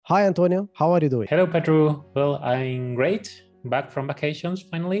Hi, Antonio. How are you doing? Hello, Pedro. Well, I'm great. Back from vacations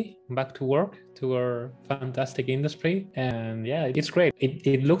finally, back to work, to our fantastic industry. And yeah, it's great.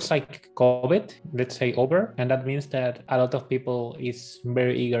 It looks like COVID, let's say, over. And that means that a lot of people is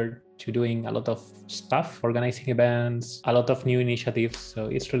very eager to doing a lot of stuff, organizing events, a lot of new initiatives. So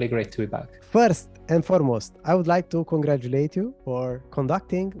it's really great to be back. First and foremost, I would like to congratulate you for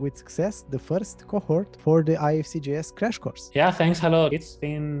conducting with success the first cohort for the IFCJS crash course. Yeah, thanks a lot. It's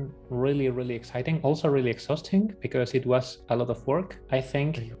been really exciting, also really exhausting because it was a lot of work. I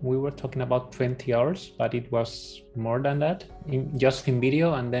think we were talking about 20 hours, but it was more than that, just in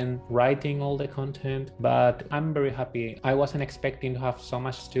video and then writing all the content. But I'm very happy. I wasn't expecting to have so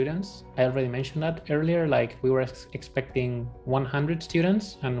much students. I already mentioned that earlier, like we were expecting 100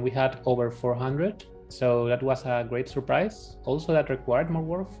 students and we had over 400. So that was a great surprise. Also, that required more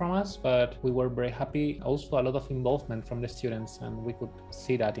work from us, but we were very happy. Also, a lot of involvement from the students, and we could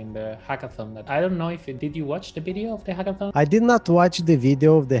see that in the hackathon. That I don't know if did you watch the video of the hackathon? I did not watch the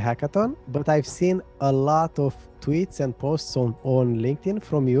video of the hackathon, but I've seen a lot of tweets and posts on LinkedIn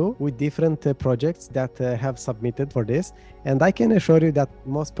from you with different projects that have submitted for this. And I can assure you that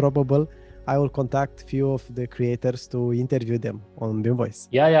most probable I will contact a few of the creators to interview them on BeamVoice.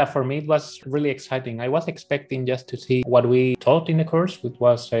 Yeah. For me, it was really exciting. I was expecting just to see what we taught in the course, which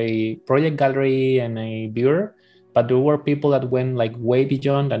was a project gallery and a viewer. But there were people that went like way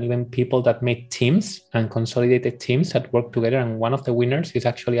beyond, and even people that made teams and consolidated teams that work together. And one of the winners is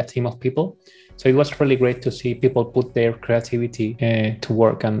actually a team of people. So it was really great to see people put their creativity to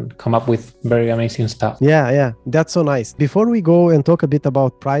work and come up with very amazing stuff. Yeah, that's so nice. Before we go and talk a bit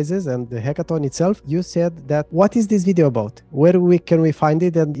about prizes and the hackathon itself, you said that what is this video about? Where can we find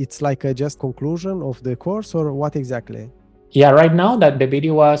it? And it's like a just conclusion of the course, or what exactly? Yeah, right now that the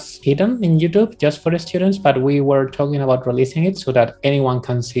video was hidden in YouTube just for the students, but we were talking about releasing it so that anyone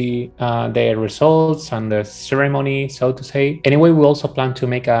can see the results and the ceremony, so to say. Anyway, we also plan to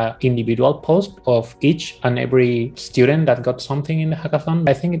make an individual post of each and every student that got something in the hackathon.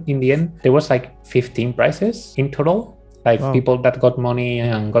 I think in the end, there was like 15 prizes in total. People that got money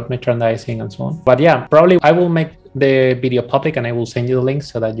and got merchandising and so on. But yeah, probably I will make the video public and I will send you the link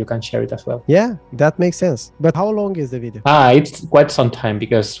so that you can share it as well. Yeah, that makes sense. But how long is the video? It's quite some time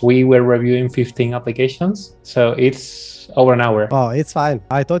because we were reviewing 15 applications. So it's over an hour. Oh, it's fine.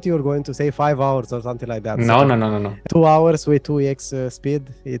 I thought you were going to say 5 hours or something like that. No. 2 hours with 2x speed,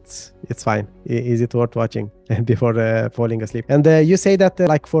 it's fine. Is it worth watching before falling asleep? And you say that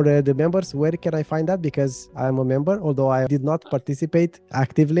like for the members, where can I find that? Because I'm a member, although I did not participate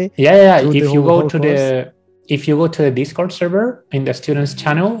actively. Yeah. If you go to the Discord server in the students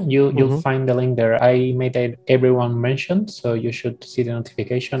channel, you'll find the link there. I made everyone mentioned, so you should see the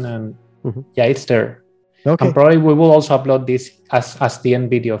notification and yeah, it's there. Okay. And probably we will also upload this as the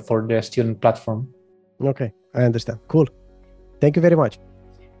end video for the student platform. Okay, I understand. Cool. Thank you very much.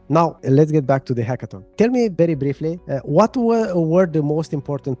 Now, let's get back to the hackathon. Tell me very briefly, what were the most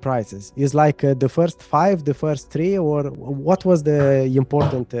important prizes? Is like the first 5, the first 3, or what was the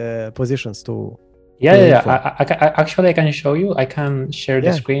important positions to... Yeah. Actually, I can show you. I can share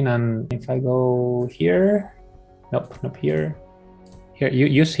the screen, and if I go here, nope, not here. Here,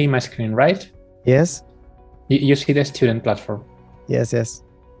 you see my screen, right? Yes. You see the student platform. Yes.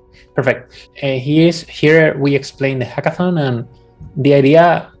 Perfect. Here we explain the hackathon, and the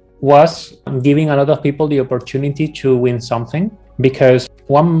idea was giving a lot of people the opportunity to win something, because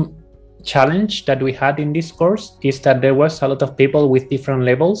one challenge that we had in this course is that there was a lot of people with different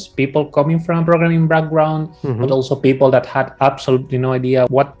levels, people coming from a programming background, but also people that had absolutely no idea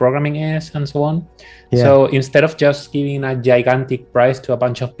what programming is and so on. So instead of just giving a gigantic prize to a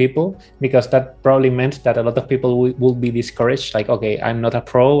bunch of people, because that probably meant that a lot of people will be discouraged, like, okay, I'm not a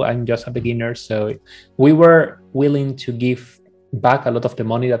pro, I'm just a beginner. So we were willing to give back a lot of the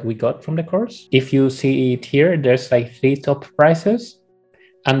money that we got from the course. If you see it here, there's like 3 top prizes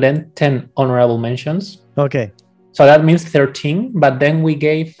and then 10 honorable mentions. Okay. So that means 13, but then we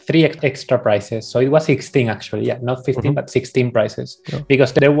gave 3 extra prizes. So it was 16 actually. Yeah, not 15, but 16 prizes.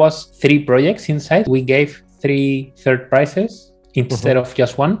 Because there was 3 projects inside. We gave 3 third prizes instead of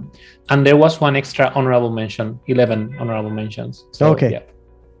just 1. And there was 1 extra honorable mention, 11 honorable mentions. So, okay.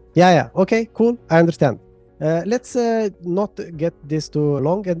 Yeah. Okay, cool. I understand. Let's not get this too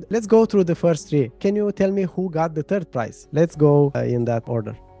long, and let's go through the first 3. Can you tell me who got the third prize? Let's go in that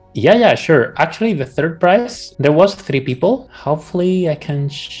order. Yeah, sure. Actually, the third prize, there was 3 people. Hopefully, I can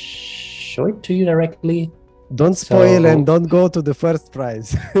show it to you directly. Don't spoil and don't go to the first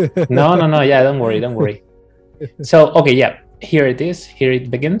prize. No. Yeah, don't worry. So, okay, yeah, here it is. Here it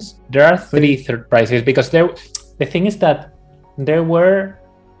begins. There are 3 third prizes because the thing is that there were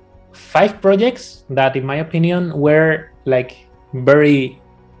 5 projects that, in my opinion, were like very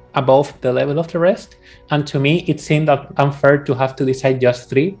above the level of the rest. And to me, it seemed unfair to have to decide just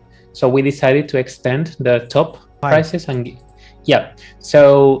 3. So we decided to extend the top prices and yeah.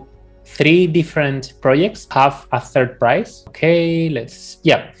 So 3 different projects have a third prize. Okay, this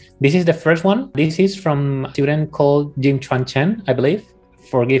is the first one. This is from a student called Jim Chuan Chen, I believe.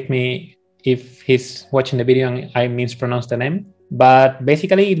 Forgive me if he's watching the video and I mispronounce the name. But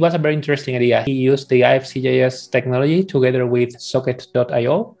basically, it was a very interesting idea. He used the IFC.js technology together with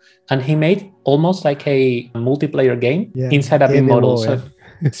Socket.io, and he made almost like a multiplayer game inside a BEAM model.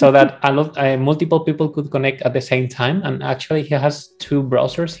 So that multiple people could connect at the same time. And actually, he has 2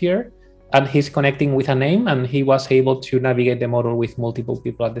 browsers here, and he's connecting with a name, and he was able to navigate the model with multiple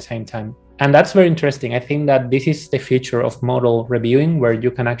people at the same time. And that's very interesting. I think that this is the future of model reviewing, where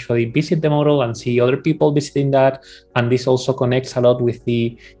you can actually visit the model and see other people visiting that. And this also connects a lot with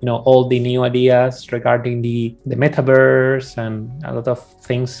the, all the new ideas regarding the metaverse and a lot of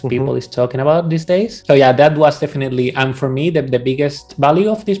things people is talking about these days. So yeah, that was definitely, and for me, the biggest value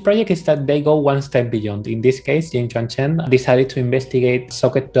of this project is that they go one step beyond. In this case, Jing Chuan Chen decided to investigate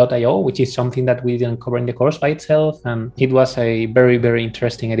Socket.io, which is something that we didn't cover in the course by itself. And it was a very, very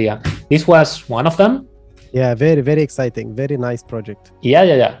interesting idea. This was one of them. Yeah, very, very exciting. Very nice project.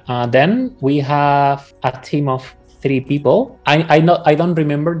 Yeah. Then we have a team of 3 people. I don't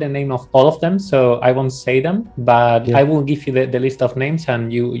remember the name of all of them, so I won't say them, but I will give you the list of names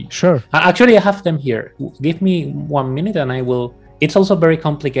and you... Sure. Actually, I have them here. Give me 1 minute and I will... It's also very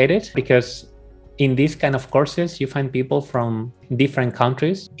complicated because in these kind of courses, you find people from different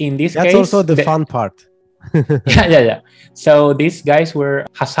countries. In this case... That's also the fun part. Yeah. So these guys were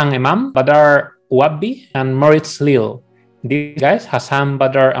Hassan Imam, Badar Wabbi, and Moritz Lil. These guys, Hassan,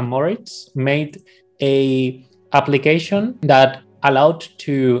 Badar, and Moritz, made a application that allowed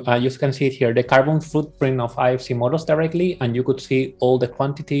to, you can see it here, the carbon footprint of IFC models directly, and you could see all the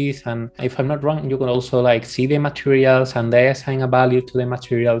quantities. And if I'm not wrong, you can also see the materials, and they assign a value to the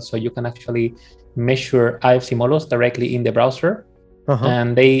materials, so you can actually measure IFC models directly in the browser.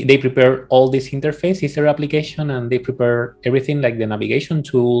 And they prepare all this interface, is their application, and they prepare everything like the navigation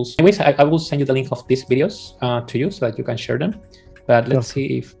tools. Anyways, I will send you the link of these videos to you so that you can share them. But let's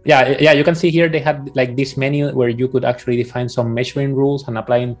see if, you can see here they had like this menu where you could actually define some measuring rules and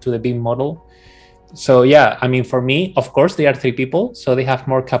apply them to the BEAM model. So yeah, I mean, for me, of course, they are 3 people, so they have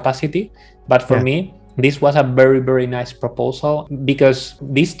more capacity. But for me, this was a very, very nice proposal because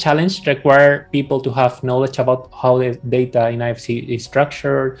this challenge required people to have knowledge about how the data in IFC is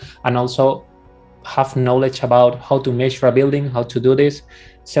structured, and also have knowledge about how to measure a building, how to do this.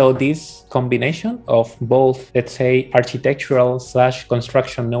 So this combination of both, let's say,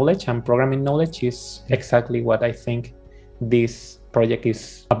 architectural/construction knowledge and programming knowledge is exactly what I think this project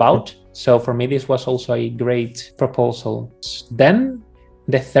is about. So for me, this was also a great proposal. Then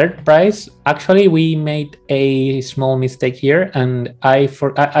the third prize, actually, we made a small mistake here, and I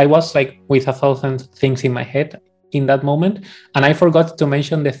was like with 1,000 things in my head in that moment, and I forgot to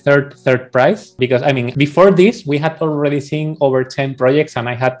mention the third prize, because I mean, before this we had already seen over 10 projects and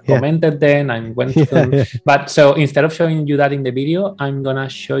I had commented them and went to them. But so instead of showing you that in the video, I'm gonna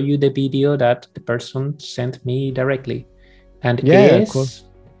show you the video that the person sent me directly, and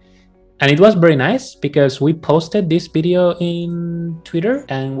and it was very nice because we posted this video in Twitter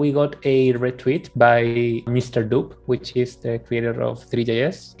and we got a retweet by Mr. Dupe, which is the creator of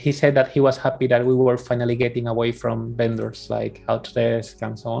Three.js. He said that he was happy that we were finally getting away from vendors like Autodesk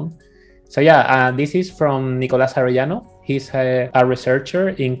and so on. So yeah, this is from Nicolas Arellano. He's a researcher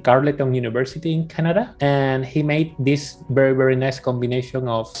in Carleton University in Canada, and he made this very, very nice combination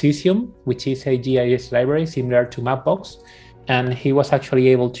of Cesium, which is a GIS library similar to Mapbox, and he was actually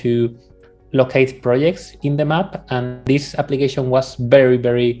able to locate projects in the map, and this application was very,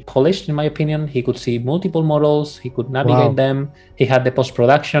 very polished in my opinion. He could see multiple models, he could navigate them, he had the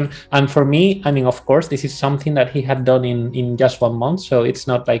post-production, and for me, I mean, of course, this is something that he had done in just 1 month, so it's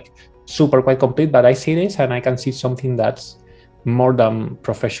not like super quite complete, but I see this and I can see something that's more than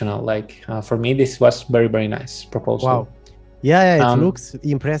professional. Like for me, this was very, very nice proposal. Wow. Yeah, it looks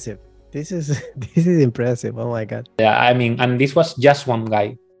impressive. This is impressive. Oh my god. Yeah, I mean, and this was just one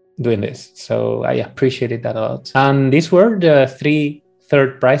guy doing this, so I appreciated that a lot. And these were the 3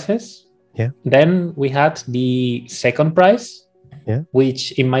 third prizes. Then we had the second prize,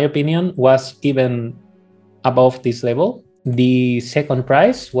 which in my opinion was even above this level. The second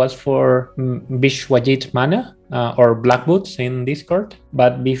prize was for Bishwajit Mana, or Black Boots in Discord,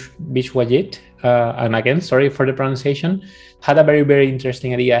 but Bishwajit, and again, sorry for the pronunciation, had a very, very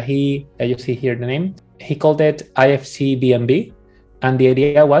interesting idea. You see here the name, he called it IFC BNB. And the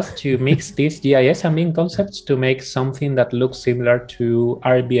idea was to mix these GIS and BIM concepts to make something that looks similar to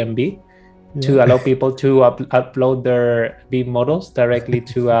Airbnb, to allow people to upload their BIM models directly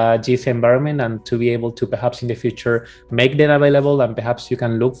to a GIS environment, and to be able to perhaps in the future make them available, and perhaps you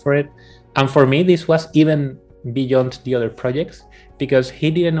can look for it. And for me, this was even beyond the other projects, because he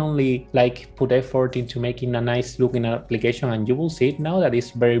didn't only like put effort into making a nice looking application, and you will see it now that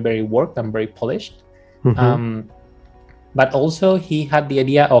it's very, very worked and very polished. But also he had the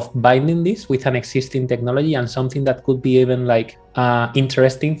idea of binding this with an existing technology and something that could be even like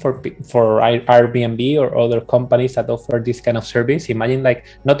interesting for Airbnb or other companies that offer this kind of service. Imagine like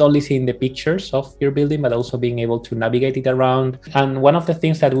not only seeing the pictures of your building, but also being able to navigate it around. And one of the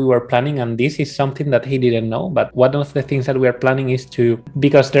things that we were planning, and this is something that he didn't know, but one of the things that we are planning is to,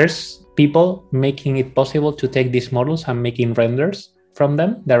 because there's people making it possible to take these models and making renders from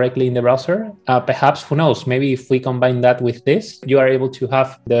them directly in the browser. Perhaps, who knows, maybe if we combine that with this, you are able to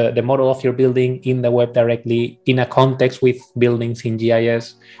have the model of your building in the web directly in a context with buildings in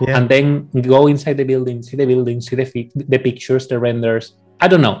GIS, and then go inside the building, see the pictures, the renders. I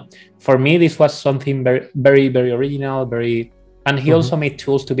don't know. For me, this was something very, very, very original, very, and he also made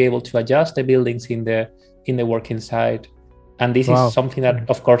tools to be able to adjust the buildings in the working side. And this is something that,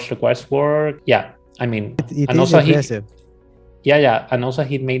 of course, requires work. Yeah, I mean, it and is also impressive. And also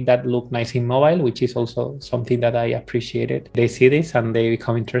he made that look nice in mobile, which is also something that I appreciated. They see this and they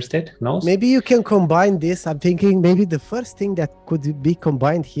become interested. Who knows? Maybe you can combine this. I'm thinking maybe the first thing that could be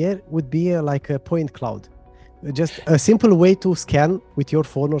combined here would be like a point cloud. Just a simple way to scan with your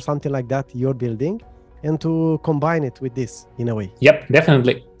phone or something like that your building, and to combine it with this in a way. Yep,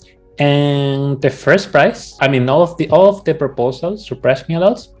 definitely. And the first price, I mean, all of the proposals surprised me a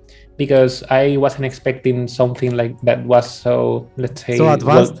lot, because I wasn't expecting something like that was so, let's say, so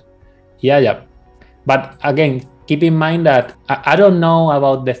advanced. Yeah. But again, keep in mind that I don't know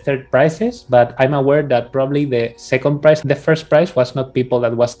about the third prices, but I'm aware that probably the first prize was not people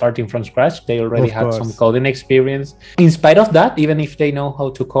that was starting from scratch. They already had some coding experience. In spite of that, even if they know how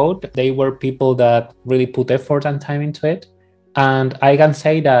to code, they were people that really put effort and time into it. And I can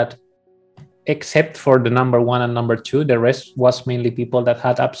say that except for the number 1 and number 2, the rest was mainly people that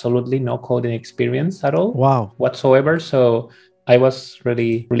had absolutely no coding experience at all whatsoever. So I was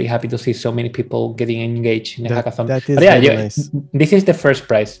really, really happy to see so many people getting engaged in the hackathon. That is nice. This is the first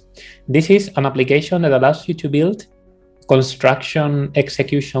prize. This is an application that allows you to build construction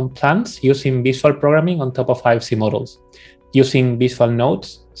execution plans using visual programming on top of IFC models, using visual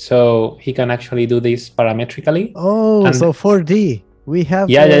nodes. So he can actually do this parametrically. So 4D. We have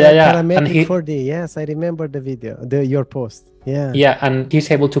parametric 4D. Yes, I remember the video, your post. Yeah, and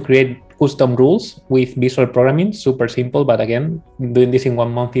he's able to create custom rules with visual programming. Super simple, but again, doing this in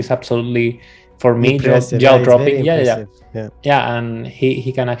 1 month is absolutely, for me, jaw-dropping. Yeah, and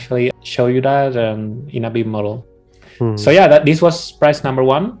he can actually show you that in a BIM model. So this was prize number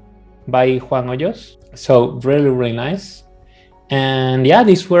 1 by Juan Hoyos. So really, really nice. And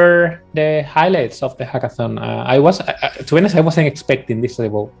these were the highlights of the hackathon. To be honest, I wasn't expecting this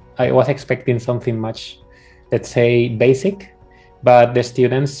level. I was expecting something much, let's say, basic, but the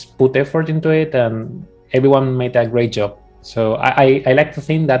students put effort into it and everyone made a great job. So I like to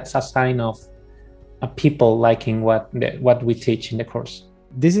think that's a sign of people liking what we teach in the course.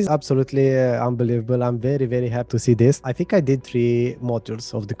 This is absolutely unbelievable. I'm very, very happy to see this. I think I did 3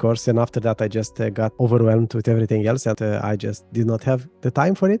 modules of the course, and after that I just got overwhelmed with everything else, and I just did not have the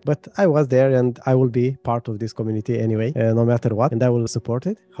time for it. But I was there, and I will be part of this community anyway, no matter what, and I will support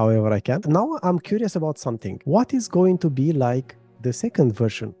it however I can. Now I'm curious about something. What is going to be like the second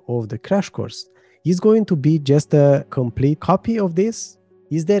version of the crash course? Is going to be just a complete copy of this?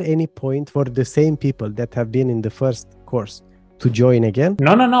 Is there any point for the same people that have been in the first course to join again?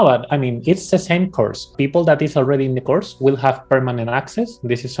 No. But I mean, it's the same course. People that is already in the course will have permanent access.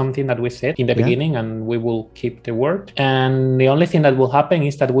 This is something that we said in the beginning, and we will keep the word. And the only thing that will happen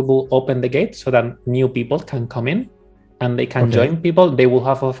is that we will open the gate so that new people can come in and they can join people. They will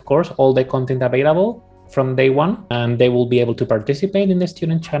have, of course, all the content available from day 1, and they will be able to participate in the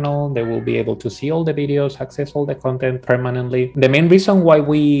student channel. They will be able to see all the videos, access all the content permanently. The main reason why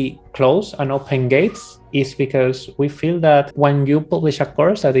we close and open gates is because we feel that when you publish a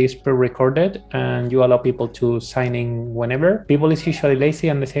course that is pre-recorded and you allow people to sign in whenever, people is usually lazy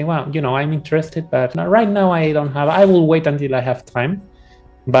and they say, well, I'm interested, but right now I will wait until I have time.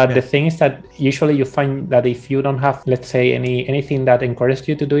 But the thing is that usually you find that if you don't have, let's say, anything that encourages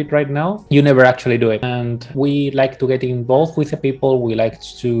you to do it right now, you never actually do it. And we like to get involved with the people. We like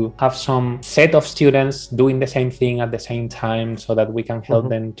to have some set of students doing the same thing at the same time so that we can help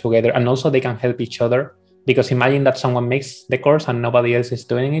them together. And also they can help each other Because imagine that someone makes the course and nobody else is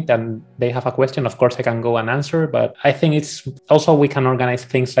doing it and they have a question. Of course, I can go and answer, but I think it's also we can organize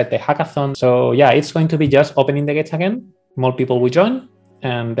things like the hackathon. So yeah, it's going to be just opening the gates again. More people will join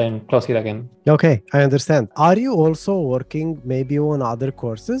and then close it again. Okay, I understand. Are you also working maybe on other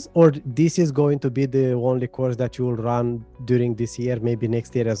courses, or this is going to be the only course that you will run during this year, maybe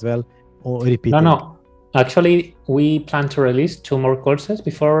next year as well, or repeating? No. Actually, we plan to release 2 more courses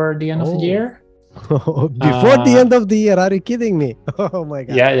before the end of the year. Before the end of the year? Are you kidding me? Oh my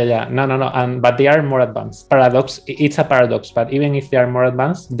god. Yeah. No. But they are more advanced. It's a paradox, but even if they are more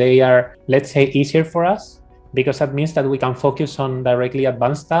advanced, they are, let's say, easier for us, because that means that we can focus on directly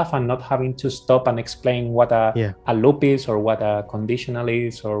advanced stuff and not having to stop and explain what a loop is, or what a conditional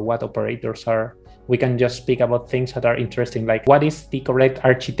is, or what operators are. We can just speak about things that are interesting, like what is the correct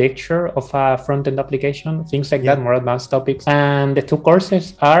architecture of a front-end application, things like that, more advanced topics. And the 2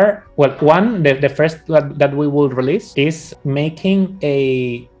 courses are, well, one, the first that we will release is making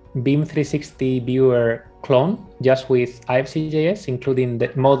a Beam 360 viewer clone just with IFC.js, including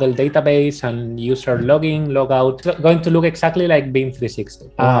the model database and user login, logout. It's going to look exactly like Beam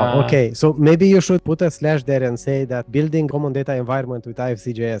 360. Wow, okay. So maybe you should put a slash there and say that building common data environment with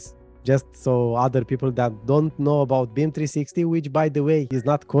IFC.js. Just so other people that don't know about Beam 360, which by the way is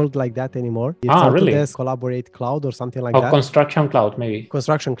not called like that anymore. It's Autodesk Collaborate Cloud or something like that. Construction Cloud, maybe.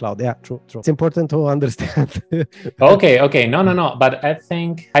 Construction Cloud, yeah, true. It's important to understand. Okay. No. But I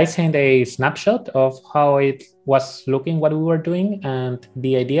think I sent a snapshot of how it was looking, what we were doing. And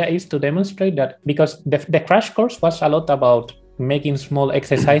the idea is to demonstrate that, because the crash course was a lot about making small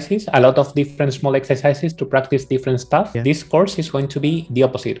exercises, a lot of different small exercises to practice different stuff. Yeah. This course is going to be the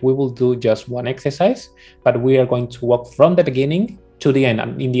opposite. We will do just one exercise, but we are going to walk from the beginning to the end.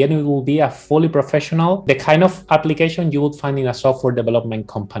 And in the end, it will be a fully professional, the kind of application you would find in a software development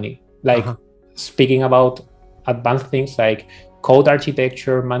company. Like speaking about advanced things like code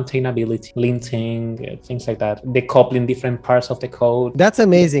architecture, maintainability, linting, things like that, decoupling different parts of the code. That's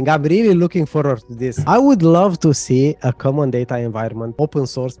amazing. I'm really looking forward to this. I would love to see a common data environment, open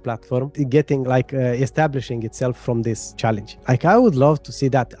source platform, getting establishing itself from this challenge. I would love to see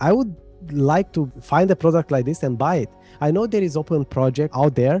that. I would like to find a product like this and buy it. I know there is open project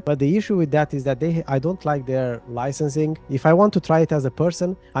out there, but the issue with that is that I don't like their licensing. If I want to try it as a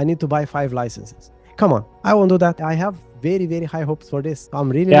person, I need to buy 5 licenses. Come on, I won't do that. I have very, very high hopes for this.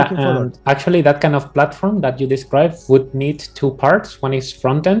 I'm really looking forward. Actually, that kind of platform that you described would need 2 parts. One is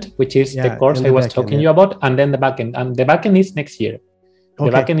front-end, which is the course I was talking to you about, and then the backend. And the backend is next year.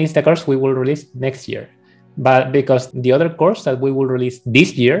 The backend is the course we will release next year. But because the other course that we will release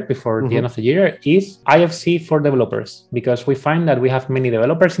this year, before the end of the year, is IFC for developers. Because we find that we have many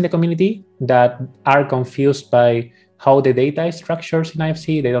developers in the community that are confused by how the data is structured in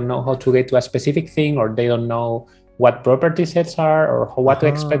IFC. They don't know how to get to a specific thing, or they don't know what property sets are, or what to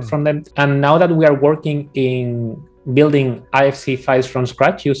expect from them. And now that we are working in building IFC files from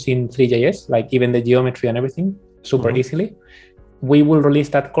scratch using Three.js, like even the geometry and everything, super easily, we will release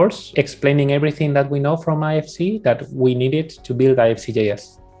that course explaining everything that we know from IFC that we needed to build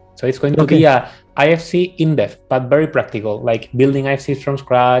IFC.js. So it's going to be a IFC in-depth, but very practical, like building IFCs from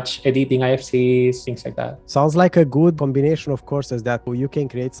scratch, editing IFCs, things like that. Sounds like a good combination of courses that you can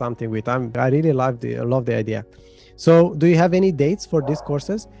create something with. I really love the idea. So do you have any dates for these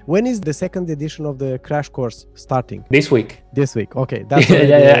courses? When is the 2nd edition of the crash course starting? This week. This week, okay. That's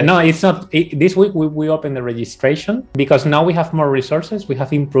No, it's not. This week we open the registration, because now we have more resources. We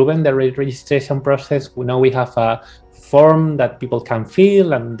have improved the registration process. Now we have a form that people can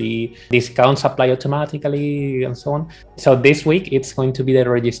fill, and the discounts apply automatically and so on. So this week it's going to be the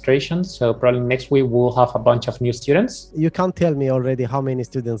registration. So probably next week we'll have a bunch of new students. You can't tell me already how many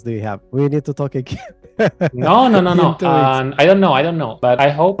students do you have. We need to talk again. No. I don't know, but I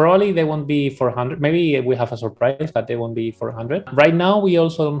hope probably they won't be 400. Maybe we have a surprise, but they won't be 400. Right now we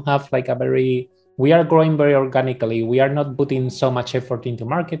also don't have we are growing very organically. We are not putting so much effort into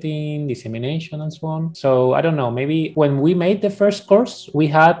marketing, dissemination, and so on. So I don't know, maybe when we made the first course, we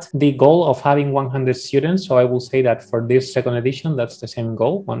had the goal of having 100 students. So I will say that for this 2nd edition, that's the same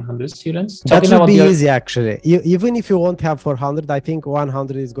goal, 100 students. That should be easy, actually. Even if you won't have 400, I think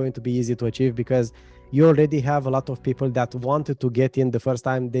 100 is going to be easy to achieve, because you already have a lot of people that wanted to get in the first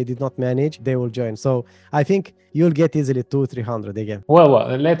time. They did not manage, they will join. So I think you'll get easily 200-300 again.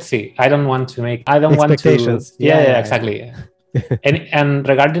 Well, let's see. I don't want to make expectations. Yeah, exactly. and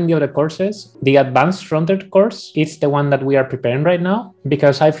regarding the other courses, the advanced front-end course is the one that we are preparing right now,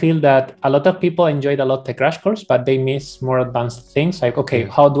 because I feel that a lot of people enjoyed a lot the crash course, but they miss more advanced things. Like, okay,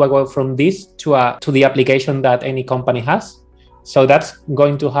 how do I go from this to the application that any company has? So that's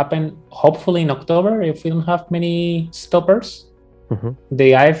going to happen hopefully in October if we don't have many stoppers.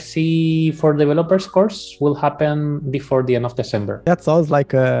 The IFC for developers course will happen before the end of December. That sounds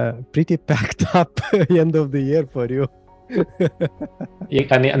like a pretty packed up end of the year for you.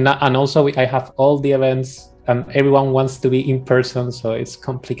 And also I have all the events and everyone wants to be in person, so it's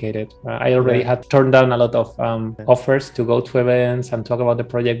complicated. I already had turned down a lot of offers to go to events and talk about the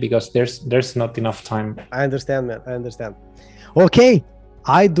project because there's not enough time. I understand, man. I understand. Okay,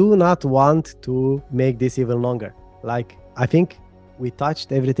 I do not want to make this even longer. Like, I think we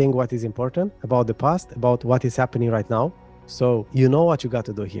touched everything what is important about the past, about what is happening right now. So you know what you got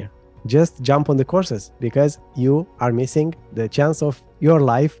to do here. Just jump on the courses because you are missing the chance of your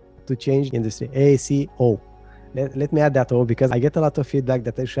life to change industry. ACO. Let me add that O because I get a lot of feedback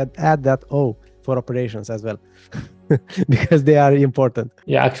that I should add that O for operations as well because they are important.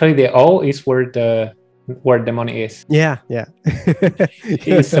 Yeah, actually the O is where the money is. Yeah.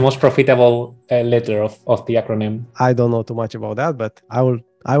 It's the most profitable letter of the acronym. I don't know too much about that, but I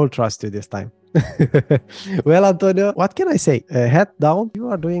will trust you this time. Well, Antonio, what can I say? Head down. You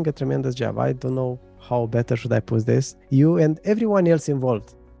are doing a tremendous job. I don't know how better should I put this. You and everyone else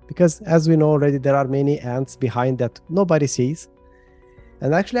involved. Because as we know already, there are many ants behind that nobody sees.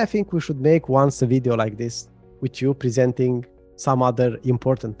 And actually, I think we should make once a video like this with you presenting some other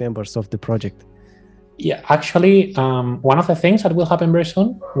important members of the project. Yeah, actually, one of the things that will happen very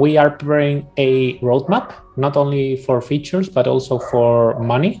soon, we are preparing a roadmap, not only for features, but also for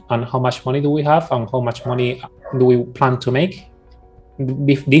money and how much money do we have and how much money do we plan to make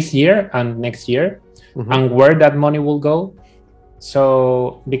this year and next year, and where that money will go.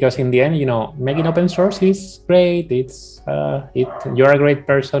 So, because in the end, making open source is great. You're a great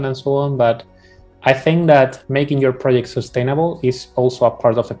person and so on, but I think that making your project sustainable is also a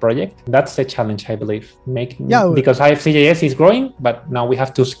part of the project. That's the challenge, I believe. Because IFC.js is growing, but now we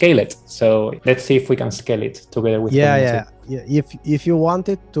have to scale it. So let's see if we can scale it together with community. If you want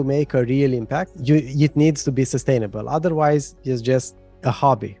it to make a real impact, it needs to be sustainable. Otherwise, it's just a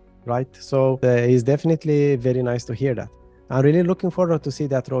hobby, right? So it's definitely very nice to hear that. I'm really looking forward to see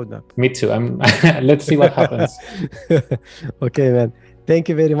that roadmap. Me too. Let's see what happens. Okay, man. Thank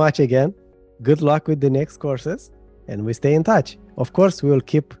you very much again. Good luck with the next courses and we stay in touch. Of course, we will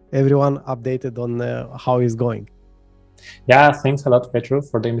keep everyone updated on how it's going. Yeah, thanks a lot, Petru,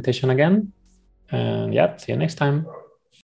 for the invitation again. And see you next time.